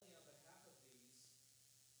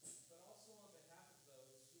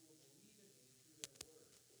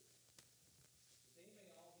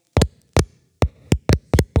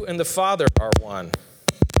and the Father are one.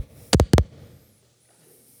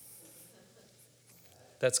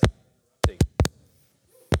 That's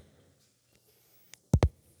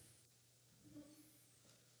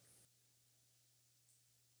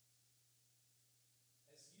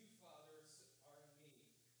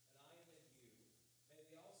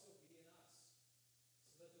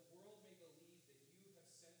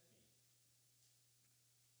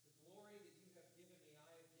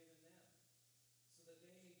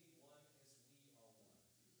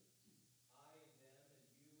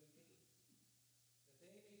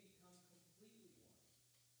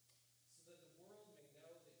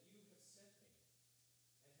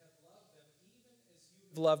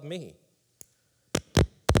love me.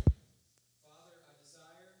 Father, I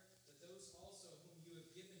desire that those also whom you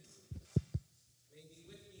have given me may be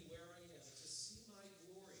with me where I am to see my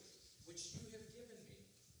glory, which you have given me,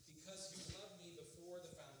 because you loved me before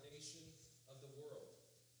the foundation of the world.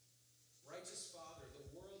 Righteous Father, the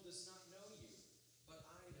world does not know you, but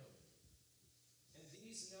I know you. And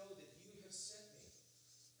these know that you have sent me.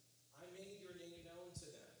 I made your name known to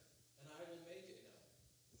them, and I will make it known,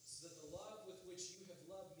 so that the love with which you have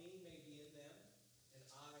loved me may be in them, and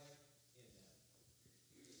I in them.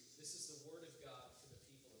 This is the word of God for the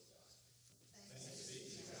people of God. Thanks be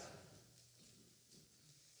to God.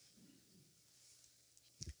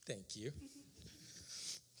 Thank you.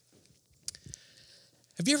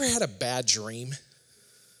 Have you ever had a bad dream?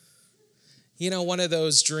 You know, one of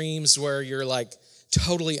those dreams where you're like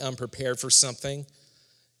totally unprepared for something.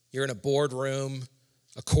 You're in a boardroom,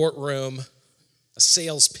 a courtroom, a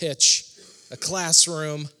sales pitch, a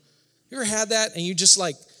classroom. You ever had that and you just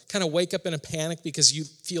like kind of wake up in a panic because you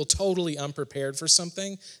feel totally unprepared for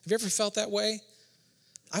something? Have you ever felt that way?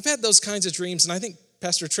 I've had those kinds of dreams, and I think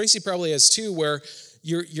Pastor Tracy probably has too, where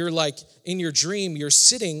you're like in your dream, you're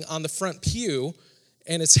sitting on the front pew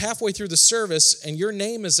and it's halfway through the service and your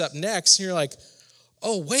name is up next and you're like,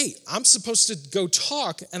 oh, wait, I'm supposed to go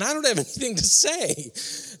talk and I don't have anything to say.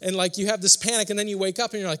 And like you have this panic and then you wake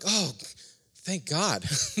up and you're like, oh, thank God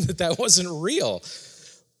that wasn't real.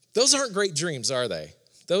 Those aren't great dreams, are they?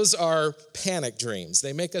 Those are panic dreams.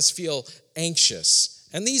 They make us feel anxious.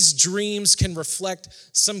 And these dreams can reflect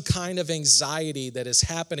some kind of anxiety that is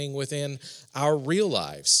happening within our real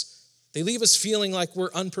lives. They leave us feeling like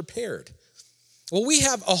we're unprepared. Well, we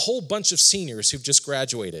have a whole bunch of seniors who've just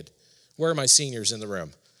graduated. Where are my seniors in the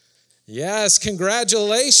room? Yes,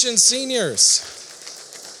 congratulations, seniors.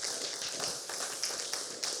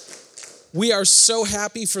 We are so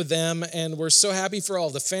happy for them, and we're so happy for all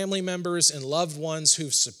the family members and loved ones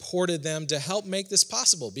who've supported them to help make this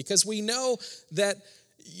possible, because we know that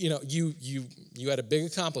you had a big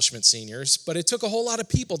accomplishment, seniors, but it took a whole lot of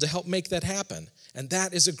people to help make that happen, and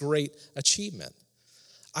that is a great achievement.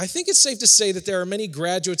 I think it's safe to say that there are many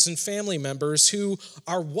graduates and family members who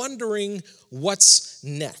are wondering what's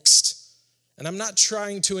next. And I'm not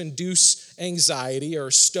trying to induce anxiety or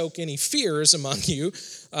stoke any fears among you,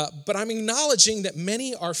 but I'm acknowledging that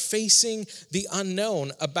many are facing the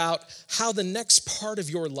unknown about how the next part of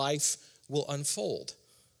your life will unfold.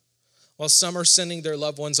 While some are sending their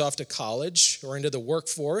loved ones off to college or into the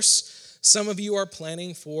workforce, some of you are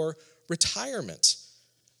planning for retirement,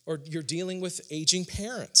 or you're dealing with aging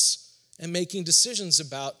parents and making decisions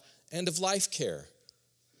about end-of-life care.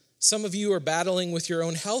 Some of you are battling with your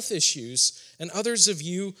own health issues, and others of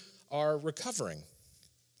you are recovering.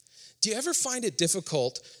 Do you ever find it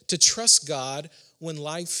difficult to trust God when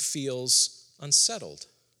life feels unsettled?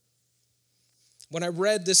 When I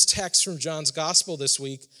read this text from John's Gospel this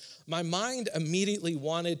week, my mind immediately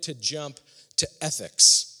wanted to jump to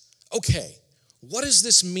ethics. Okay, what does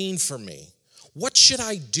this mean for me? What should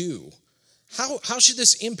I do? How should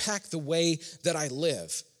this impact the way that I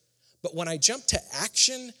live? But when I jump to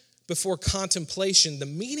action before contemplation, the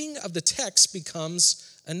meaning of the text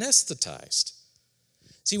becomes anesthetized.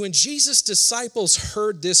 See, when Jesus' disciples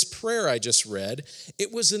heard this prayer I just read,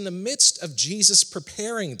 it was in the midst of Jesus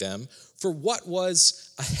preparing them for what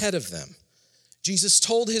was ahead of them. Jesus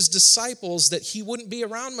told his disciples that he wouldn't be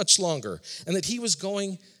around much longer and that he was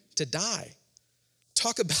going to die.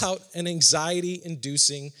 Talk about an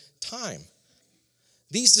anxiety-inducing time.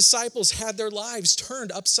 These disciples had their lives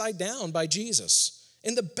turned upside down by Jesus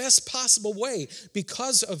in the best possible way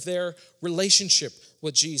because of their relationship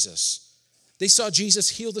with Jesus. They saw Jesus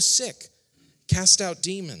heal the sick, cast out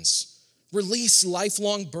demons, release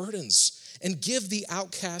lifelong burdens, and give the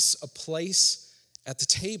outcasts a place at the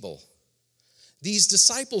table. These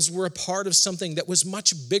disciples were a part of something that was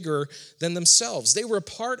much bigger than themselves. They were a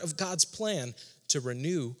part of God's plan to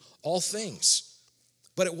renew all things.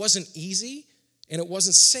 But it wasn't easy and it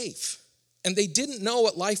wasn't safe. And they didn't know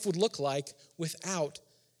what life would look like without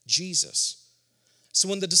Jesus. So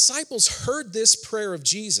when the disciples heard this prayer of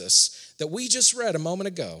Jesus that we just read a moment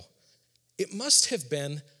ago, it must have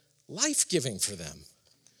been life-giving for them.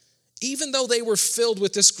 Even though they were filled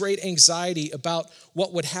with this great anxiety about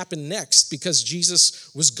what would happen next because Jesus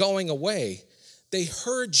was going away, they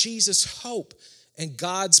heard Jesus' hope and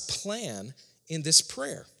God's plan in this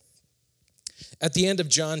prayer. At the end of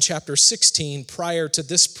John chapter 16, prior to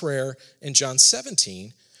this prayer in John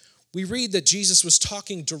 17, we read that Jesus was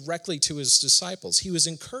talking directly to his disciples. He was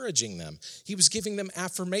encouraging them. He was giving them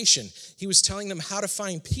affirmation. He was telling them how to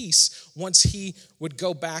find peace once he would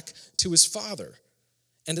go back to his Father.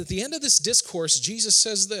 And at the end of this discourse, Jesus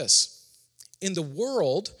says this, "In the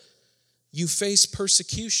world, you face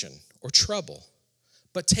persecution or trouble,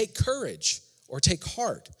 but take courage or take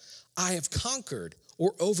heart. I have conquered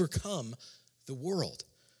or overcome the world."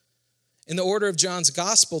 In the order of John's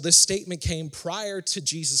gospel, this statement came prior to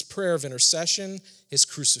Jesus' prayer of intercession, his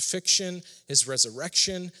crucifixion, his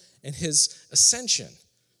resurrection, and his ascension.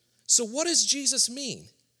 So what does Jesus mean?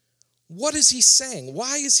 What is he saying?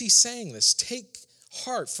 Why is he saying this? Take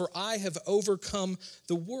heart, for I have overcome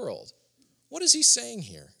the world. What is he saying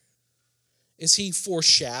here? Is he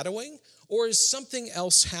foreshadowing, or is something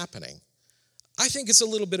else happening? I think it's a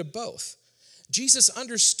little bit of both. Jesus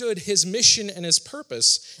understood his mission and his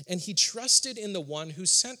purpose, and he trusted in the one who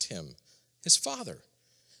sent him, his Father.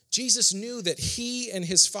 Jesus knew that he and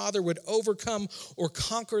his Father would overcome or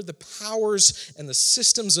conquer the powers and the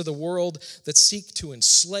systems of the world that seek to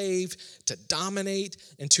enslave, to dominate,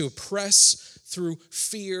 and to oppress through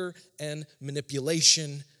fear and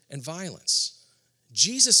manipulation and violence.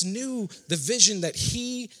 Jesus knew the vision that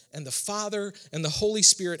he and the Father and the Holy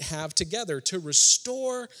Spirit have together to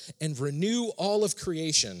restore and renew all of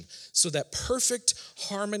creation so that perfect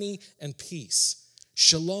harmony and peace,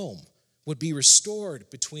 shalom, would be restored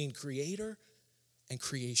between Creator and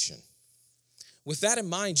creation. With that in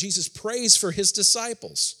mind, Jesus prays for his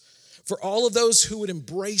disciples, for all of those who would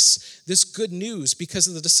embrace this good news because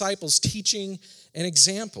of the disciples' teaching and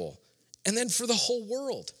example, and then for the whole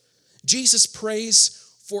world. Jesus prays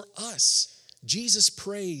for us. Jesus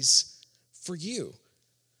prays for you.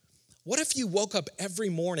 What if you woke up every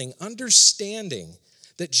morning understanding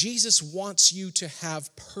that Jesus wants you to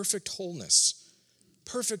have perfect wholeness,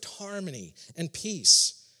 perfect harmony and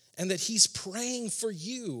peace, and that he's praying for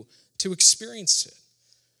you to experience it?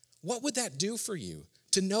 What would that do for you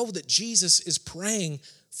to know that Jesus is praying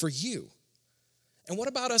for you? And what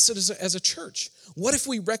about us as a church? What if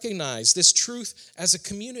we recognize this truth as a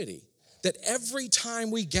community? That every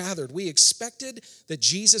time we gathered, we expected that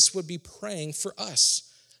Jesus would be praying for us,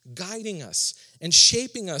 guiding us, and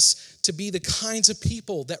shaping us to be the kinds of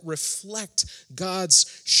people that reflect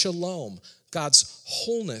God's shalom, God's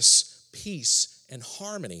wholeness, peace, and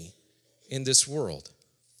harmony in this world.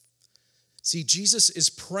 See, Jesus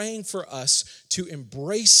is praying for us to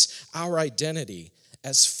embrace our identity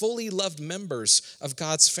as fully loved members of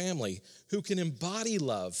God's family who can embody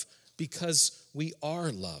love because we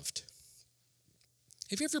are loved.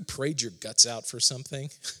 Have you ever prayed your guts out for something?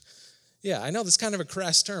 Yeah, I know that's kind of a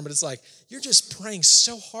crass term, but it's like you're just praying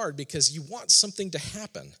so hard because you want something to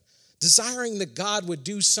happen, desiring that God would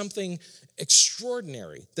do something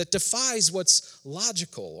extraordinary that defies what's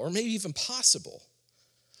logical or maybe even possible.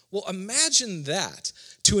 Well, imagine that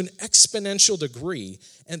to an exponential degree,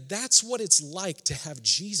 and that's what it's like to have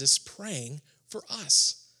Jesus praying for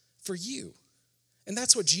us, for you. And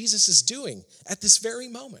that's what Jesus is doing at this very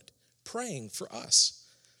moment, praying for us.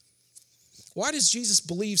 Why does Jesus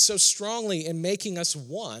believe so strongly in making us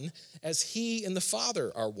one as he and the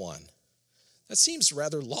Father are one? That seems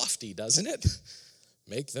rather lofty, doesn't it?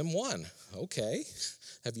 Make them one. Okay.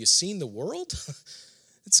 Have you seen the world?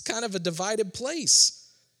 It's kind of a divided place.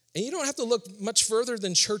 And you don't have to look much further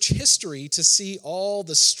than church history to see all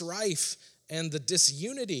the strife and the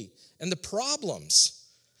disunity and the problems.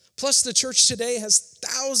 Plus, the church today has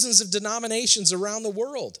thousands of denominations around the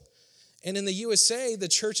world. And in the USA, the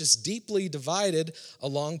church is deeply divided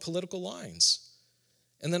along political lines.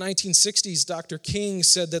 In the 1960s, Dr. King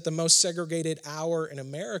said that the most segregated hour in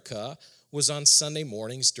America was on Sunday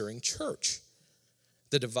mornings during church.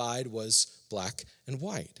 The divide was black and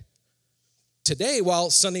white. Today,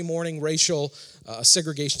 while Sunday morning racial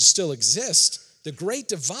segregation still exists, the great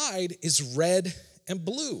divide is red and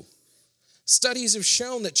blue. Studies have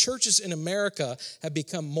shown that churches in America have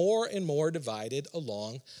become more and more divided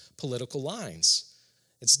along political lines.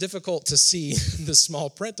 It's difficult to see the small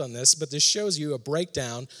print on this, but this shows you a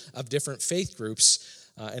breakdown of different faith groups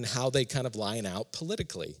and how they kind of line out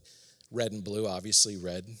politically. Red and blue, obviously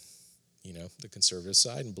red the conservative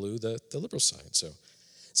side, and blue, the liberal side. So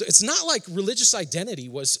it's not like religious identity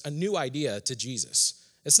was a new idea to Jesus.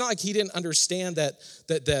 It's not like he didn't understand that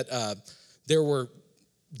there were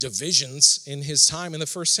divisions in his time in the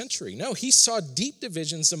first century. No, he saw deep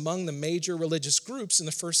divisions among the major religious groups in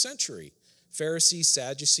the first century: Pharisees,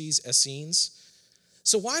 Sadducees, Essenes.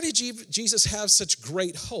 So why did Jesus have such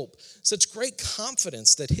great hope, such great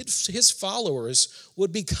confidence that his followers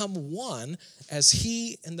would become one as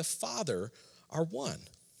he and the Father are one?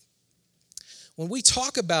 When we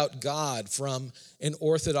talk about God from an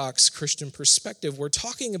Orthodox Christian perspective, we're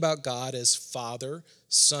talking about God as Father,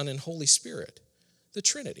 Son, and Holy Spirit, the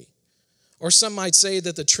Trinity. Or some might say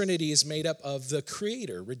that the Trinity is made up of the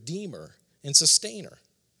Creator, Redeemer, and Sustainer.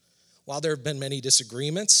 While there have been many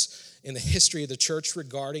disagreements in the history of the church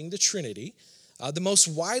regarding the Trinity, the most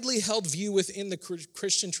widely held view within the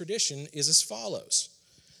Christian tradition is as follows.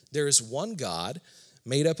 There is one God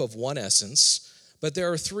made up of one essence, but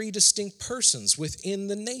there are three distinct persons within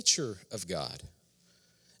the nature of God.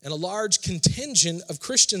 And a large contingent of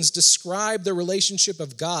Christians describe the relationship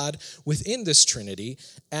of God within this Trinity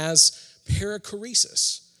as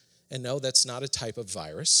perichoresis. And no, that's not a type of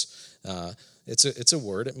virus. It's a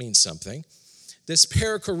word. It means something. This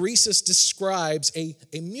perichoresis describes a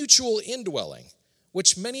mutual indwelling,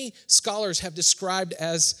 which many scholars have described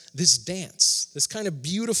as this dance, this kind of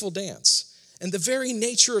beautiful dance. And the very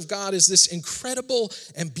nature of God is this incredible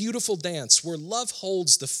and beautiful dance where love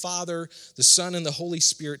holds the Father, the Son, and the Holy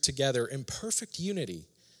Spirit together in perfect unity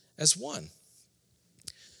as one.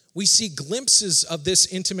 We see glimpses of this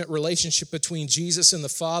intimate relationship between Jesus and the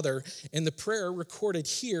Father in the prayer recorded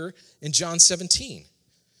here in John 17.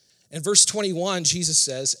 In verse 21, Jesus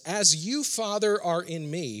says, "As you, Father, are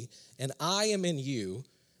in me, and I am in you,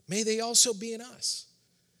 may they also be in us."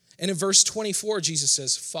 And in verse 24, Jesus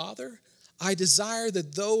says, "Father, I desire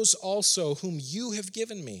that those also whom you have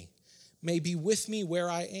given me may be with me where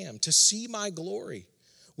I am, to see my glory,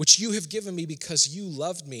 which you have given me because you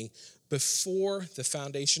loved me before the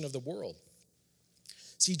foundation of the world."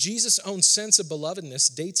 See, Jesus' own sense of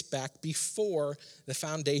belovedness dates back before the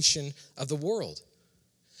foundation of the world.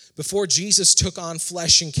 Before Jesus took on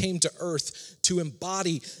flesh and came to earth to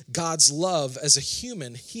embody God's love as a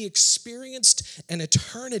human, he experienced an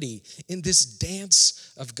eternity in this dance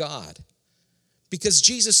of God. Because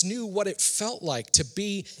Jesus knew what it felt like to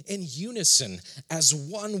be in unison as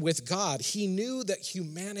one with God. He knew that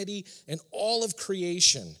humanity and all of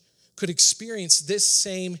creation could experience this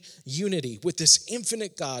same unity with this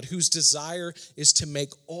infinite God whose desire is to make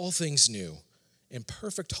all things new in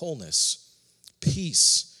perfect wholeness,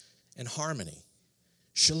 peace, and harmony.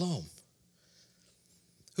 Shalom.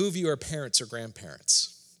 Who of you are parents or grandparents?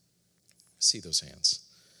 I see those hands.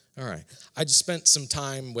 All right. I just spent some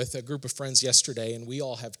time with a group of friends yesterday, and we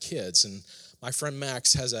all have kids. And my friend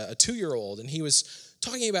Max has a 2-year-old, and he was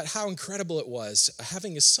talking about how incredible it was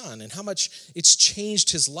having a son and how much it's changed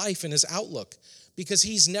his life and his outlook because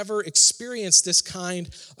he's never experienced this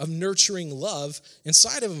kind of nurturing love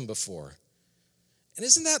inside of him before. And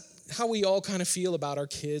isn't that how we all kind of feel about our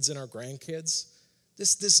kids and our grandkids?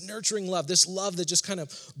 This nurturing love, this love that just kind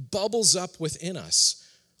of bubbles up within us.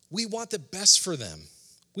 We want the best for them.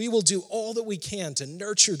 We will do all that we can to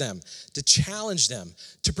nurture them, to challenge them,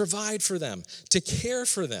 to provide for them, to care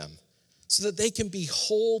for them so that they can be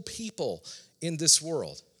whole people in this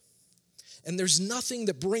world. And there's nothing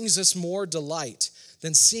that brings us more delight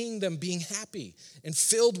than seeing them being happy and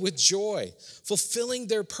filled with joy, fulfilling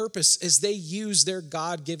their purpose as they use their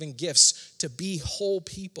God-given gifts to be whole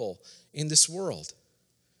people in this world.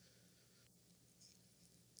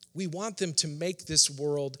 We want them to make this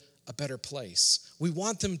world a better place. We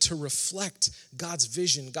want them to reflect God's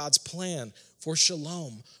vision, God's plan for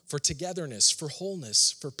shalom, for togetherness, for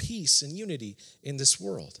wholeness, for peace and unity in this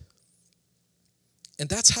world. And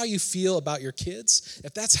that's how you feel about your kids,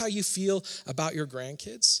 if that's how you feel about your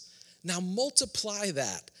grandkids, now multiply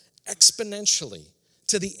that exponentially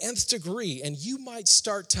to the nth degree, and you might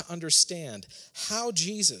start to understand how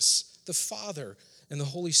Jesus, the Father, and the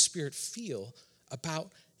Holy Spirit feel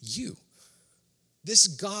about you. This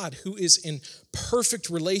God who is in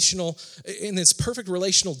this perfect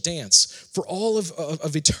relational dance for all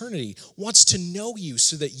of eternity wants to know you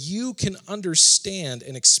so that you can understand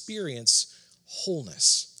and experience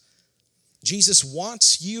wholeness. Jesus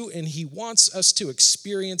wants you and he wants us to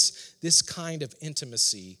experience this kind of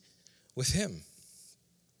intimacy with him.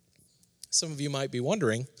 Some of you might be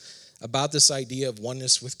wondering about this idea of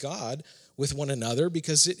oneness with God, with one another,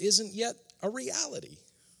 because it isn't yet a reality,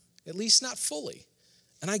 at least not fully.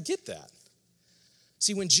 And I get that.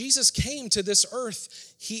 See, when Jesus came to this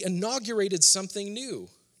earth, he inaugurated something new.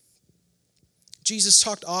 Jesus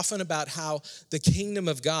talked often about how the kingdom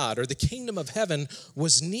of God or the kingdom of heaven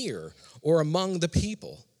was near or among the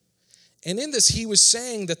people. And in this, he was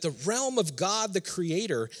saying that the realm of God, the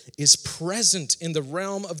Creator, is present in the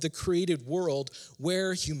realm of the created world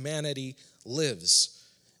where humanity lives.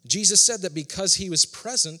 Jesus said that because he was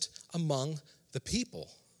present among the people,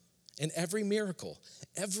 in every miracle,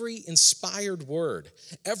 every inspired word,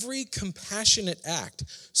 every compassionate act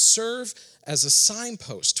serve as a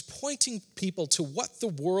signpost pointing people to what the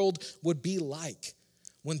world would be like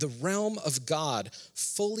when the realm of God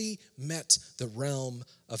fully met the realm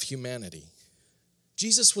of humanity.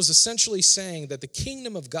 Jesus was essentially saying that the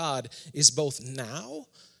kingdom of God is both now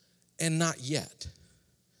and not yet.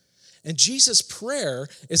 And Jesus' prayer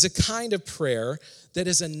is a kind of prayer that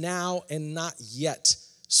is a now and not yet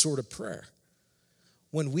sort of prayer.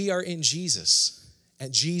 When we are in Jesus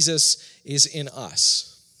and Jesus is in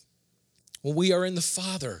us. When we are in the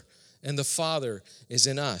Father and the Father is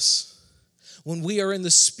in us. When we are in the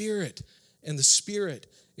Spirit and the Spirit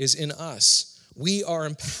is in us, we are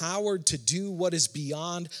empowered to do what is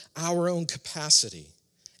beyond our own capacity.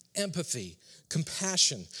 Empathy,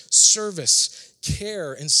 compassion, service,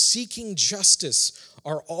 care, and seeking justice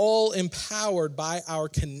are all empowered by our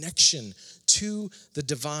connection to the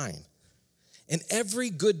divine. And every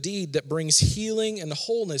good deed that brings healing and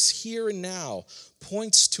wholeness here and now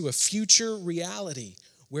points to a future reality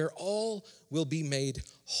where all will be made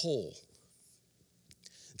whole.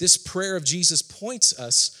 This prayer of Jesus points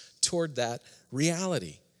us toward that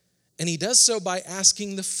reality. And he does so by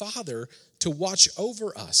asking the Father to watch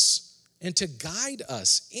over us and to guide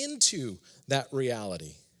us into that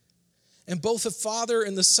reality. And both the Father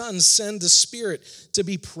and the Son send the Spirit to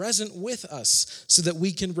be present with us so that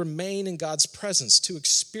we can remain in God's presence, to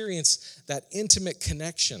experience that intimate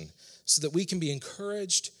connection, so that we can be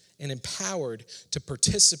encouraged and empowered to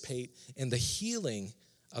participate in the healing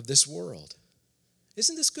of this world.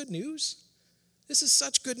 Isn't this good news? This is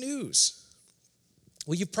such good news.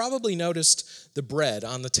 Well, you've probably noticed the bread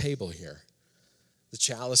on the table here, the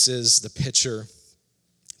chalices, the pitcher.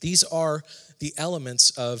 These are the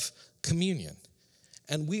elements of communion.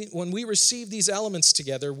 And when we receive these elements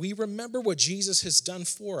together, we remember what Jesus has done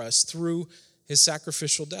for us through his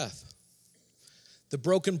sacrificial death. The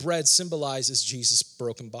broken bread symbolizes Jesus'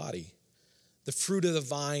 broken body. The fruit of the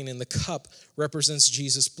vine in the cup represents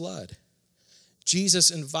Jesus' blood. Jesus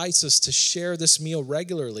invites us to share this meal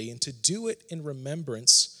regularly and to do it in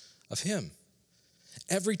remembrance of him.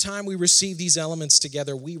 Every time we receive these elements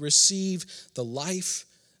together, we receive the life,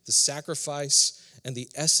 the sacrifice, and the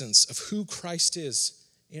essence of who Christ is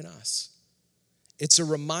in us. It's a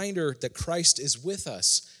reminder that Christ is with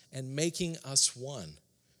us and making us one.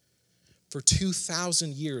 For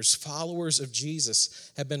 2,000 years, followers of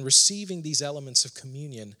Jesus have been receiving these elements of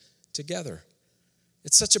communion together.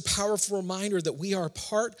 It's such a powerful reminder that we are a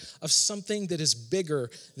part of something that is bigger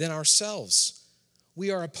than ourselves. We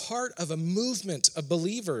are a part of a movement of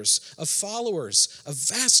believers, of followers, a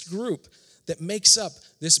vast group that makes up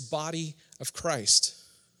this body of Christ.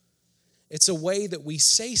 It's a way that we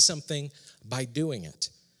say something by doing it,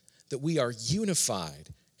 that we are unified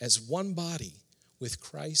as one body with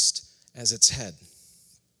Christ as its head.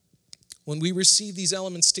 When we receive these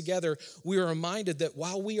elements together, we are reminded that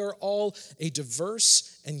while we are all a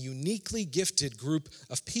diverse and uniquely gifted group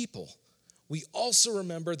of people, we also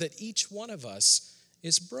remember that each one of us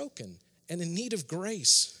is broken and in need of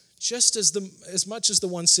grace, just as much as the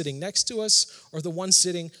one sitting next to us or the one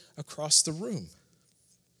sitting across the room.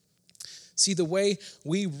 See, the way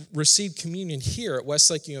we receive communion here at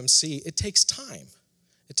Westlake UMC, it takes time.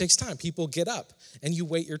 It takes time. People get up and you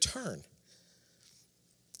wait your turn.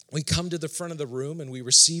 We come to the front of the room and we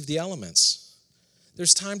receive the elements.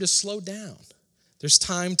 There's time to slow down. There's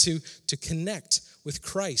time to connect with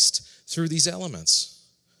Christ through these elements.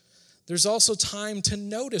 There's also time to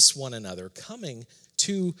notice one another coming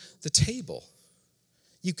to the table.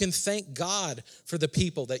 You can thank God for the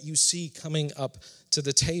people that you see coming up to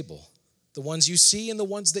the table, the ones you see and the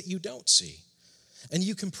ones that you don't see. And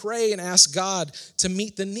you can pray and ask God to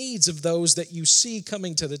meet the needs of those that you see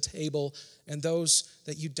coming to the table and those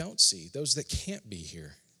that you don't see, those that can't be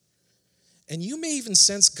here. And you may even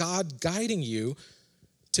sense God guiding you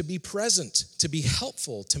to be present, to be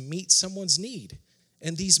helpful, to meet someone's need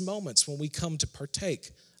in these moments when we come to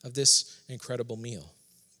partake of this incredible meal.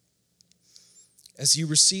 As you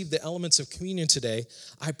receive the elements of communion today,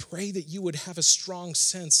 I pray that you would have a strong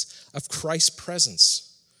sense of Christ's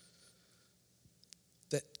presence,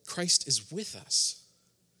 that Christ is with us,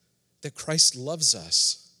 that Christ loves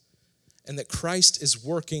us, and that Christ is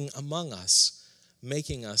working among us,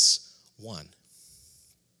 making us one.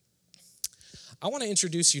 I want to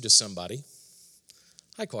introduce you to somebody.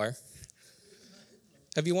 Hi, choir.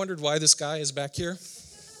 Have you wondered why this guy is back here?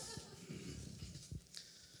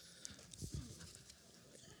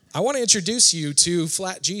 I want to introduce you to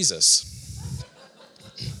Flat Jesus.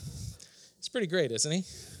 It's pretty great, isn't he?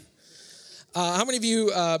 How many of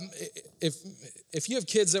you, if you have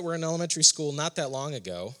kids that were in elementary school not that long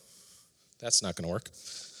ago, that's not going to work.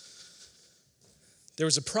 There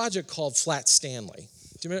was a project called Flat Stanley.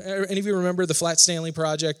 Any of you remember the Flat Stanley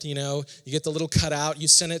project? You know, you get the little cutout, you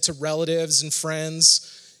send it to relatives and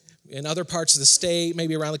friends in other parts of the state,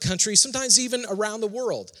 maybe around the country, sometimes even around the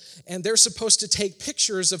world. And they're supposed to take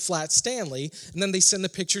pictures of Flat Stanley, and then they send the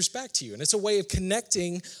pictures back to you. And it's a way of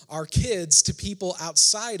connecting our kids to people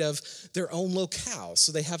outside of their own locale.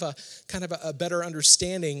 So they have a kind of a better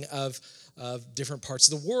understanding of different parts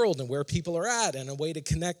of the world and where people are at, and a way to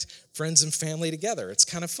connect friends and family together. It's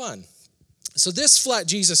kind of fun. So this Flat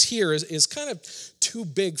Jesus here is kind of too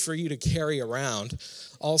big for you to carry around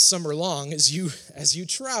all summer long as you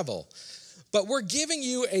travel. But we're giving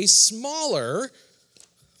you a smaller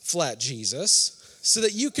Flat Jesus so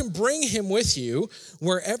that you can bring him with you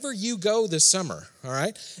wherever you go this summer, all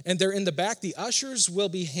right? And they're in the back. The ushers will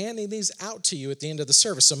be handing these out to you at the end of the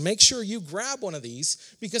service. So make sure you grab one of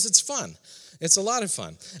these because it's fun. It's a lot of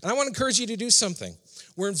fun. And I want to encourage you to do something.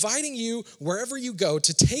 We're inviting you, wherever you go,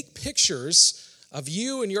 to take pictures of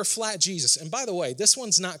you and your Flat Jesus. And by the way, this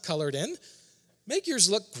one's not colored in. Make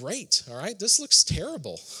yours look great, all right? This looks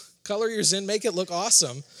terrible. Color yours in, make it look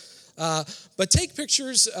awesome. But take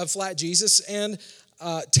pictures of Flat Jesus and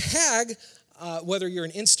tag, whether you're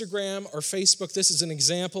on Instagram or Facebook. This is an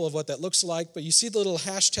example of what that looks like. But you see the little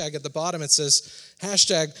hashtag at the bottom. It says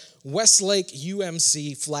hashtag Westlake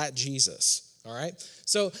UMC Flat Jesus. All right,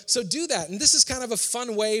 so do that. And this is kind of a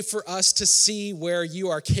fun way for us to see where you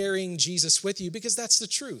are carrying Jesus with you, because that's the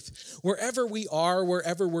truth. Wherever we are,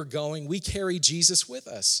 wherever we're going, we carry Jesus with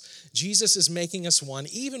us. Jesus is making us one,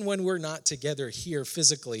 even when we're not together here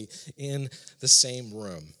physically in the same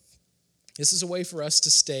room. This is a way for us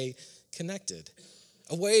to stay connected,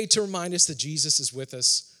 a way to remind us that Jesus is with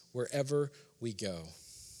us wherever we go.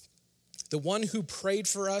 The one who prayed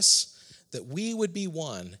for us that we would be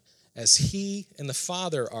one as he and the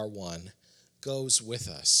Father are one, goes with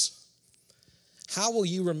us. How will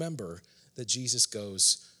you remember that Jesus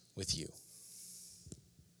goes with you?